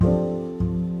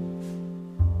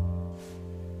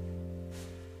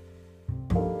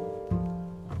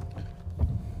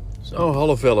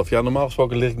Oh, 10:30. Ja, normaal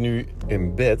gesproken lig ik nu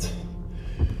in bed.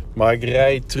 Maar ik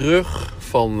rijd terug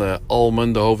van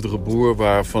Almen, de hoofdige boer,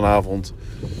 waar vanavond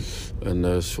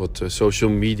een soort social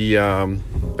media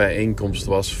bijeenkomst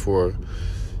was voor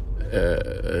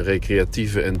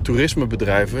recreatieve en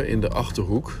toerismebedrijven in de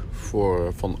Achterhoek.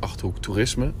 Van Achterhoek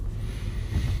Toerisme.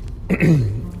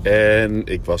 En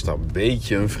ik was daar een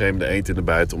beetje een vreemde eend in de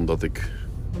bijt, omdat ik,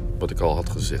 wat ik al had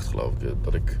gezegd geloof ik,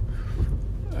 dat ik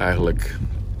eigenlijk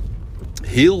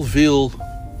heel veel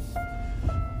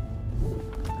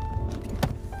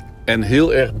en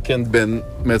heel erg bekend ben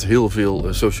met heel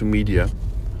veel social media.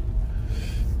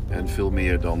 En veel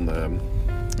meer dan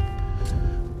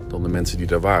de mensen die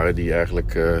daar waren, die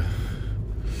eigenlijk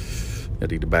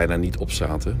die er bijna niet op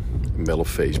zaten. Wel op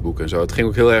Facebook en zo. Het ging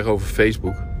ook heel erg over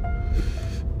Facebook.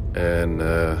 En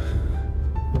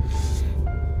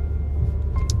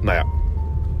nou ja,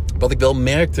 wat ik wel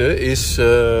merkte is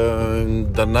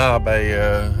daarna bij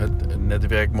het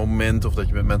netwerkmoment of dat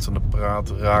je met mensen aan de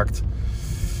praat raakt,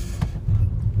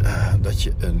 dat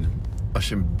je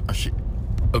als je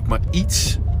ook maar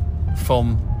iets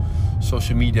van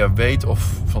social media weet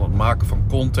of van het maken van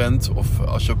content, of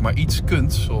als je ook maar iets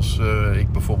kunt, zoals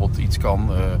ik bijvoorbeeld iets kan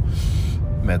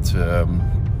met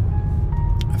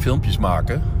filmpjes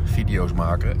maken, video's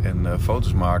maken en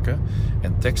foto's maken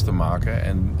en teksten maken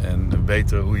en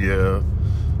weten hoe je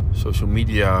social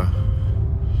media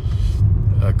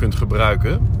kunt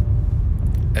gebruiken.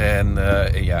 En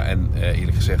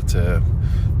eerlijk gezegd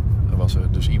was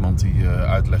er dus iemand die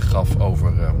uitleg gaf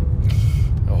over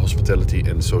hospitality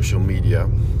en social media,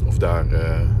 of daar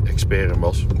expert in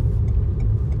was.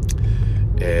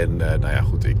 En nou ja,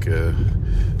 goed,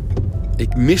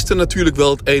 ik miste natuurlijk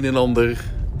wel het een en ander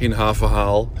in haar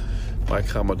verhaal, maar ik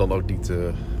ga me dan ook niet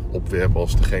opwerpen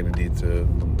als degene die het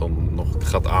dan nog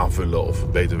gaat aanvullen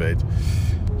of beter weet.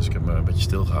 Dus ik heb me een beetje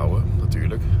stilgehouden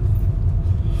natuurlijk.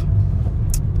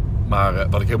 Maar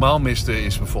wat ik helemaal miste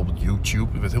is bijvoorbeeld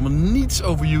YouTube. Er werd helemaal niets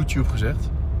over YouTube gezegd.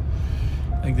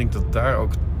 En ik denk dat daar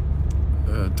ook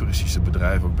toeristische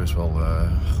bedrijven ook best wel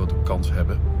grote kans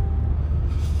hebben.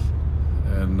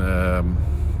 En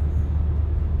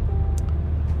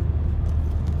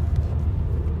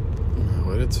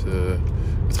hoe heet het?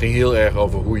 Het ging heel erg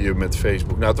over hoe je met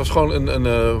Facebook... Nou, het was gewoon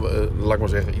laat ik maar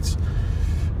zeggen, iets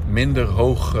minder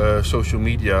hoog social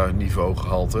media niveau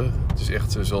gehalte. Het is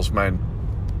echt zoals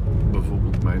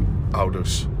bijvoorbeeld mijn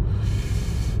ouders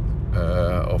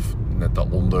of net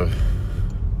daaronder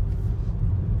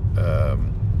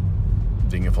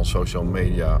dingen van social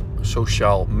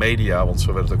media, want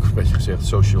zo werd het ook een beetje gezegd,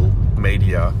 social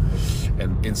media.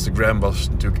 En Instagram was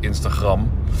natuurlijk Instagram.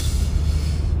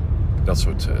 Dat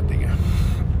soort dingen.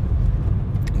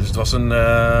 Dus het was een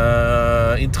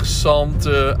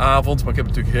interessante avond, maar ik heb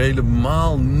natuurlijk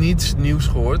helemaal niets nieuws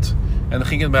gehoord. En daar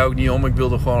ging het mij ook niet om. Ik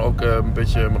wilde gewoon ook een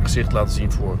beetje mijn gezicht laten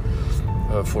zien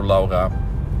voor Laura.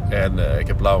 En ik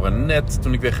heb Laura net,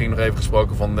 toen ik wegging, nog even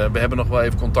gesproken van... we hebben nog wel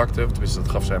even contacten. Tenminste, dat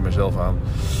gaf zij mezelf aan.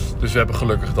 Dus we hebben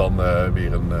gelukkig dan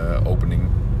weer een opening.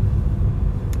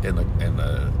 En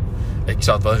ik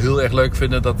zou het wel heel erg leuk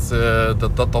vinden dat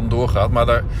dan doorgaat.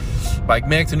 Maar ik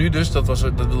merkte nu dus, dat wil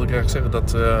ik eigenlijk zeggen...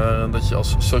 dat je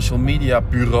als social media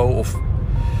bureau... of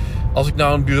als ik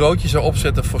nou een bureautje zou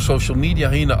opzetten voor social media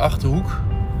hier in de Achterhoek...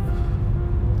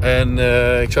 en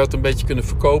ik zou het een beetje kunnen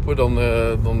verkopen, dan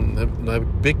heb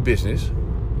ik big business.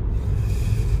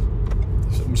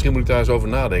 Dus misschien moet ik daar eens over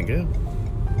nadenken.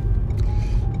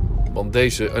 Want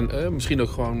misschien ook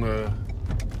gewoon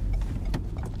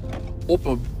op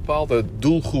een bepaalde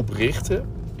doelgroep richten...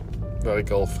 waar ik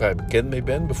al vrij bekend mee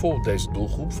ben. Bijvoorbeeld deze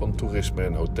doelgroep van toerisme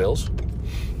en hotels.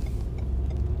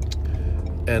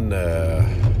 En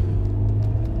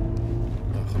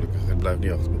gelukkig, het blijft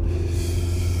niet achter me.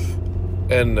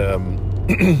 En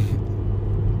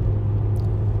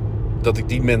dat ik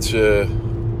die mensen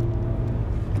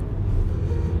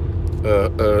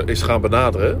eens gaan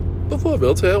benaderen.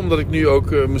 Bijvoorbeeld, omdat ik nu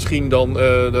ook misschien dan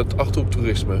het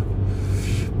Achterhoektoerisme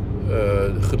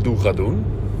gedoe ga doen.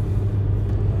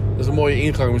 Dat is een mooie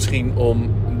ingang misschien om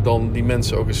dan die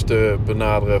mensen ook eens te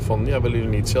benaderen van... ja, willen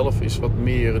jullie niet zelf eens wat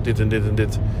meer dit en dit en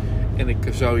dit... En ik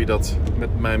zou je dat met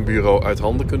mijn bureau uit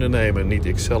handen kunnen nemen. Niet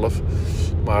ik zelf,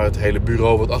 maar het hele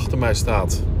bureau wat achter mij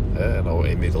staat. En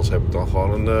inmiddels heb ik dan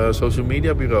gewoon een social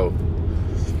media bureau.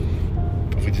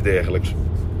 Of iets dergelijks.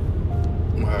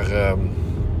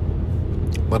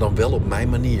 Maar dan wel op mijn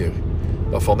manier.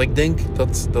 Waarvan ik denk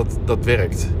dat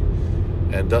werkt.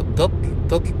 En de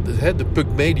Puck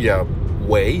Media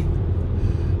way.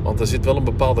 Want er zit wel een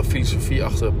bepaalde filosofie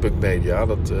achter Puck Media.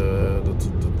 Dat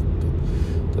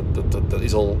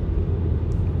is al...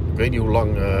 Ik weet niet hoe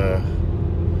lang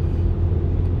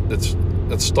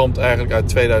het stamt eigenlijk uit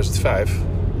 2005.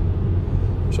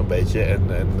 Zo'n beetje. En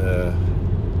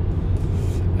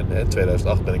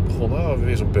 2008 ben ik begonnen. Oh,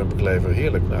 weer zo'n bumperklever.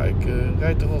 Heerlijk. Nou, ik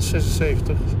rijd toch al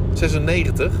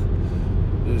 96.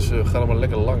 Dus ga er maar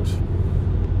lekker langs.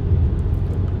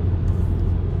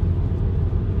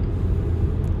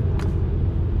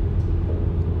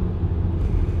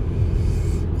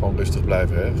 Gewoon rustig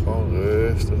blijven, hè. Gewoon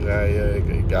rustig rijden.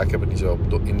 Ik heb het niet zo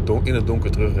in het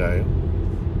donker terugrijden.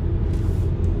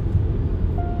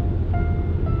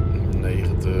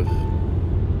 90.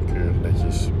 Keurig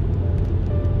netjes.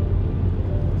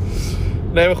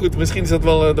 Nee, maar goed, misschien is dat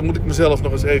wel... dan moet ik mezelf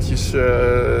nog eens eventjes...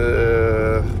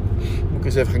 moet ik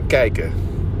eens even gaan kijken.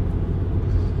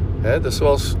 Hè, dus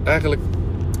zoals eigenlijk...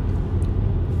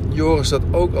 Joris dat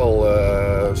ook al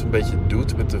zo'n beetje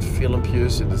doet met de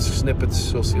filmpjes en de snippets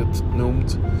zoals hij het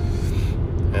noemt.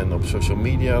 En op social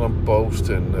media dan post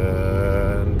en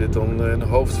dit dan een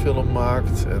hoofdfilm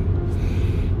maakt.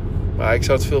 Maar ik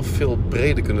zou het veel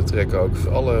breder kunnen trekken ook.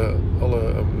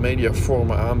 Alle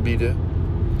mediavormen aanbieden.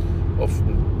 Of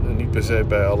niet per se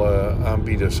bij alle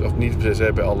aanbieders, of niet per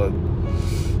se bij alle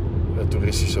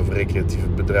toeristische of recreatieve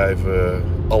bedrijven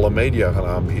alle media gaan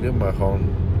aanbieden. Maar gewoon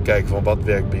kijken van wat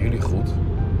werkt bij jullie goed.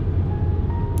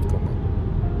 Kom maar.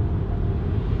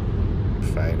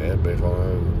 Fijn hè, ben je gewoon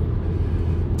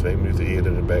 2 minuten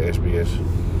eerder bij SBS.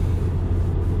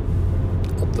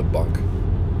 Op de bank.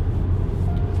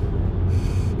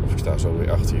 Of ik sta zo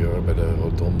weer achter je hoor, bij de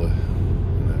rotonde. En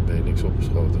dan ben je niks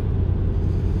opgeschoten.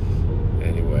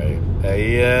 Anyway.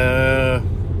 Hey,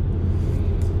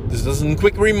 dus dat is een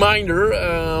quick reminder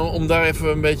om daar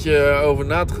even een beetje over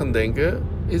na te gaan denken.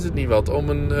 Is het niet wat om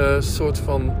een soort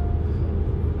van...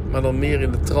 maar dan meer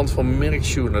in de trant van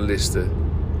merkjournalisten.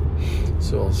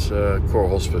 Zoals Cor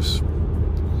Hospes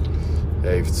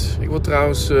heeft. Ik word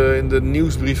trouwens in de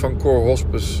nieuwsbrief van Cor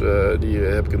Hospes... die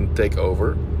heb ik een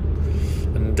takeover.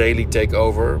 Een daily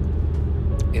takeover.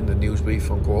 In de nieuwsbrief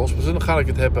van Cor Hospes. En dan ga ik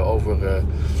het hebben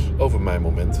over mijn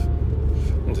moment.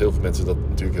 Want heel veel mensen dat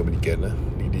natuurlijk helemaal niet kennen.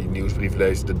 Die nieuwsbrief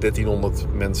lezen. De 1300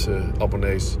 mensen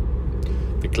abonnees...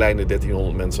 De kleine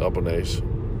 1300 mensen abonnees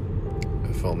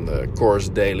van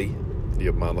Cor's Daily, die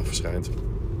op maandag verschijnt.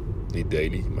 Niet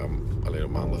daily, maar alleen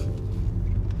op maandag.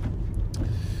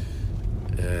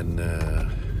 En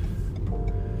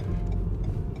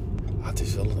het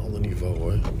is wel een ander niveau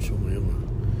hoor. Jongen.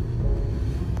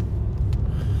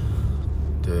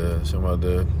 De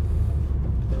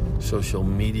social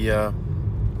media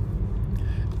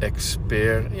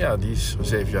expert, ja, die is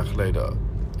 7 jaar geleden...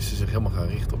 is ze zich helemaal gaan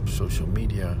richten op social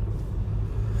media.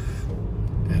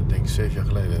 En ik denk 7 jaar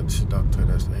geleden, het is nou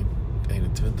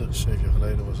 2021, 7 jaar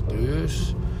geleden was het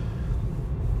dus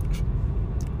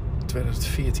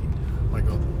 2014. My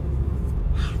god.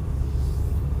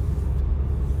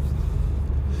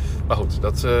 Maar goed,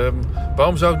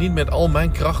 waarom zou ik niet met al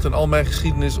mijn kracht en al mijn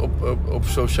geschiedenis op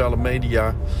sociale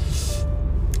media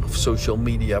of social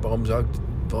media, waarom zou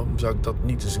ik dat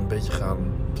niet eens een beetje gaan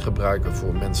gebruiken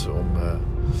voor mensen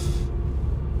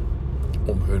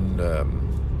om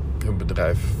hun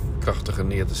bedrijf krachtiger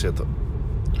neer te zetten.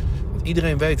 Want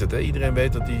iedereen weet het, hè? Iedereen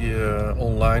weet dat die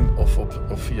online of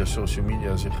via social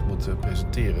media zich moet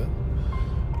presenteren.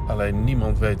 Alleen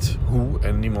niemand weet hoe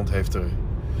en niemand heeft er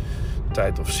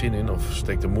tijd of zin in of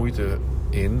steekt er moeite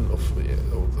in of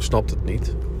snapt het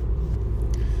niet.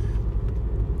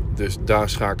 Dus daar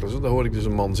schakelen ze. Dan hoorde ik dus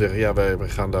een man zeggen... ja, wij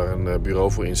gaan daar een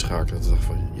bureau voor inschakelen. Toen dacht ik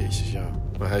van, jezus, ja.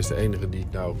 Maar hij is de enige die ik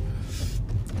nou...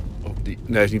 nee,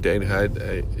 hij is niet de enige.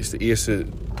 Hij is de eerste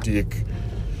die ik...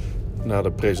 na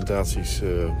de presentaties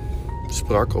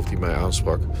sprak. Of die mij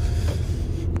aansprak.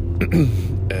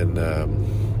 En...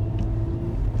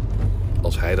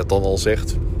 als hij dat dan al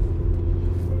zegt...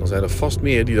 dan zijn er vast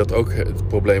meer die dat ook... het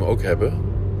probleem ook hebben.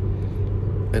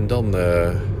 En dan...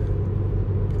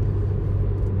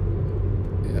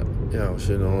 ja, als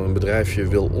je dan een bedrijfje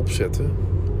wil opzetten,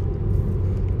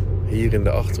 hier in de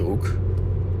Achterhoek,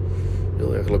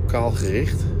 heel erg lokaal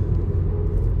gericht.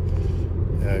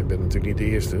 Ja, ik ben natuurlijk niet de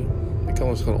eerste. Ik kan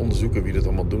eens gaan onderzoeken wie dat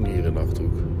allemaal doen hier in de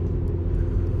Achterhoek.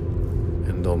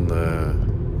 En dan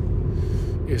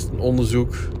eerst een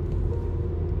onderzoek.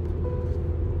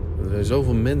 Er zijn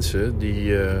zoveel mensen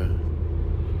die,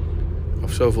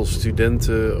 of zoveel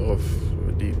studenten of...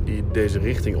 Die deze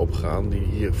richting opgaan, die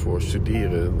hiervoor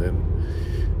studeren en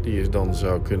die je dan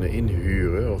zou kunnen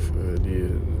inhuren of die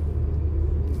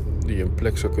je een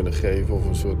plek zou kunnen geven of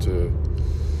een soort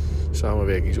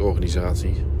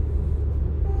samenwerkingsorganisatie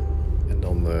en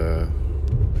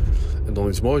dan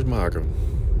iets moois maken.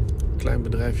 Klein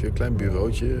bedrijfje, klein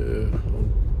bureautje,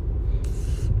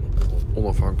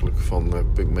 onafhankelijk van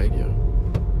Punk Media.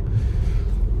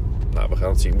 Nou, we gaan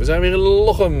het zien. We zijn weer in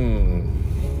Lochem.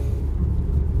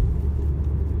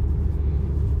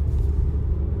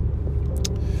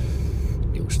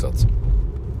 Nieuwstad.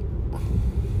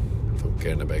 Van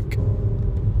Kennebec.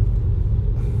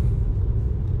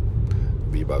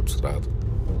 Wieboudstraat.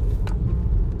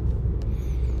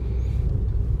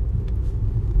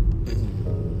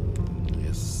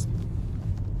 Yes.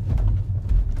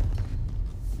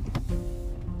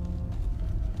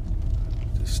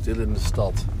 Het is stil in de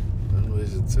stad. Hoe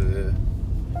is het?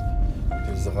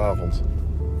 Dinsdagavond.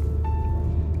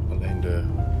 Alleen de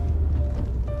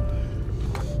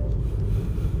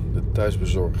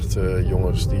thuisbezorgd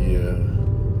jongens die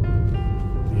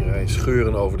rijden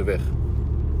scheuren over de weg.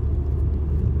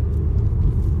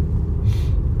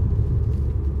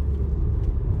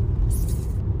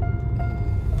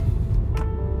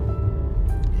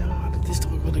 Ja, dat is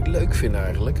toch ook wat ik leuk vind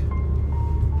eigenlijk.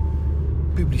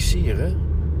 Publiceren.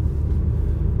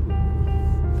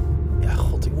 Ja,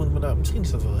 god, ik moet me daar... Misschien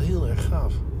is dat wel heel erg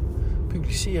gaaf.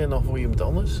 Publiceren dan voor iemand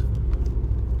anders.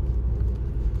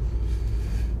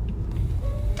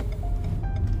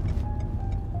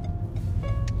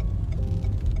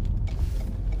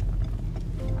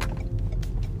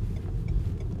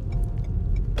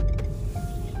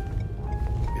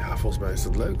 Ja, volgens mij is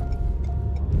dat leuk.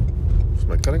 Volgens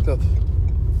mij kan ik dat.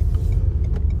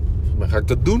 Volgens mij ga ik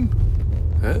dat doen.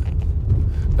 Hè?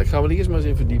 Ik ga me er eerst maar eens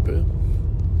in verdiepen.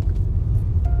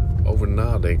 Over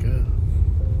nadenken.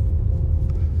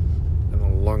 En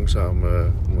dan langzaam,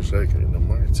 maar zeker in de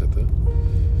markt zetten.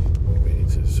 Ik weet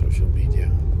niet, social media.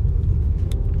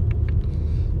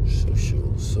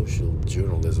 Social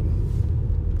journalism.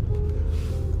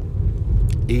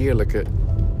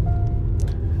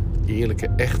 Eerlijke,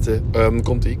 echte,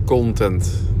 komt-ie,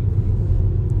 content.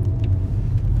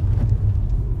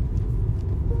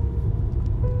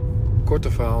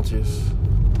 Korte verhaaltjes.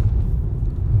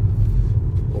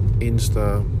 Op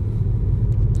Insta.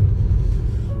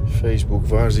 Facebook,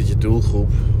 waar zit je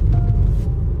doelgroep?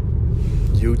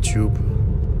 YouTube.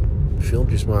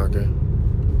 Filmpjes maken.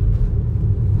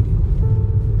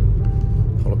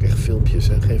 Gewoon ook echt filmpjes,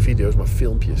 hè? Geen video's, maar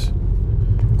filmpjes.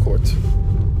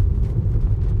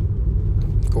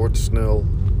 Kort, snel.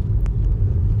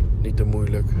 Niet te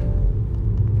moeilijk.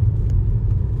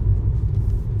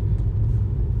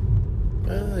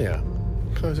 Ja.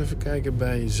 Ik ga eens even kijken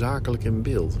bij Zakelijk in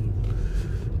Beeld.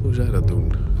 Hoe zij dat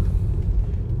doen.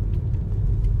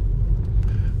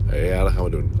 Ja, dat gaan we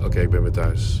doen. Oké, ik ben weer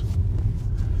thuis.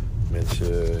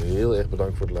 Mensen, heel erg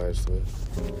bedankt voor het luisteren.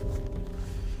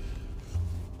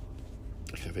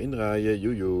 Ik ga even indraaien.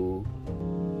 Joejoe.